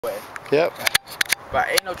way. Yep. But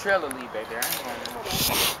ain't no trailer lead back there. I ain't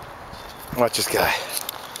going. Watch this guy.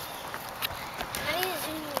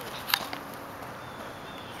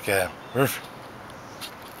 Get him. Move.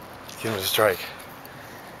 Give him a strike.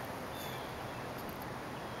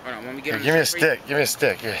 Hold on, let me Here, give me a stick. Give me a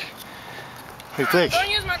stick. Here. What do you think? Don't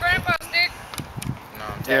use my grandpa's stick. No.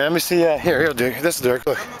 Yeah, let me see. Here, Duke. This is Dirk.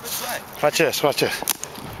 Look. Watch this. Watch this.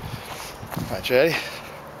 Watch. Ready?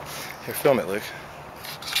 Here, film it, Luke.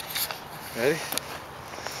 Ready? See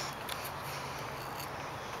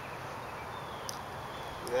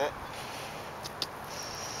that?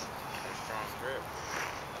 Strong grip.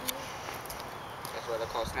 That's what they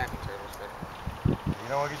call snapping turtles, but You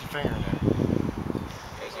don't want to get your finger in there.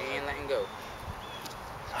 okay, so you ain't letting go.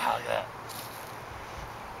 Oh, look at that.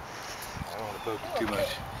 I don't want to poke you too much.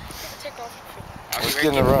 Take off. Let's get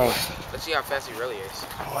in the run. Let's see how fast he really is.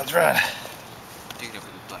 Let's run.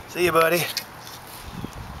 See you, buddy.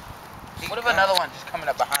 What if another one just coming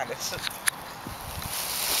up behind us?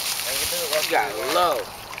 He got low.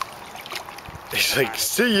 He's like,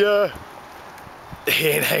 see ya. He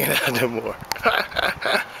ain't hanging out no more.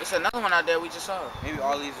 There's another one out there we just saw. Maybe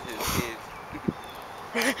all these are his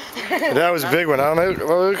kids. That was a big one, huh,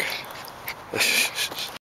 Luke?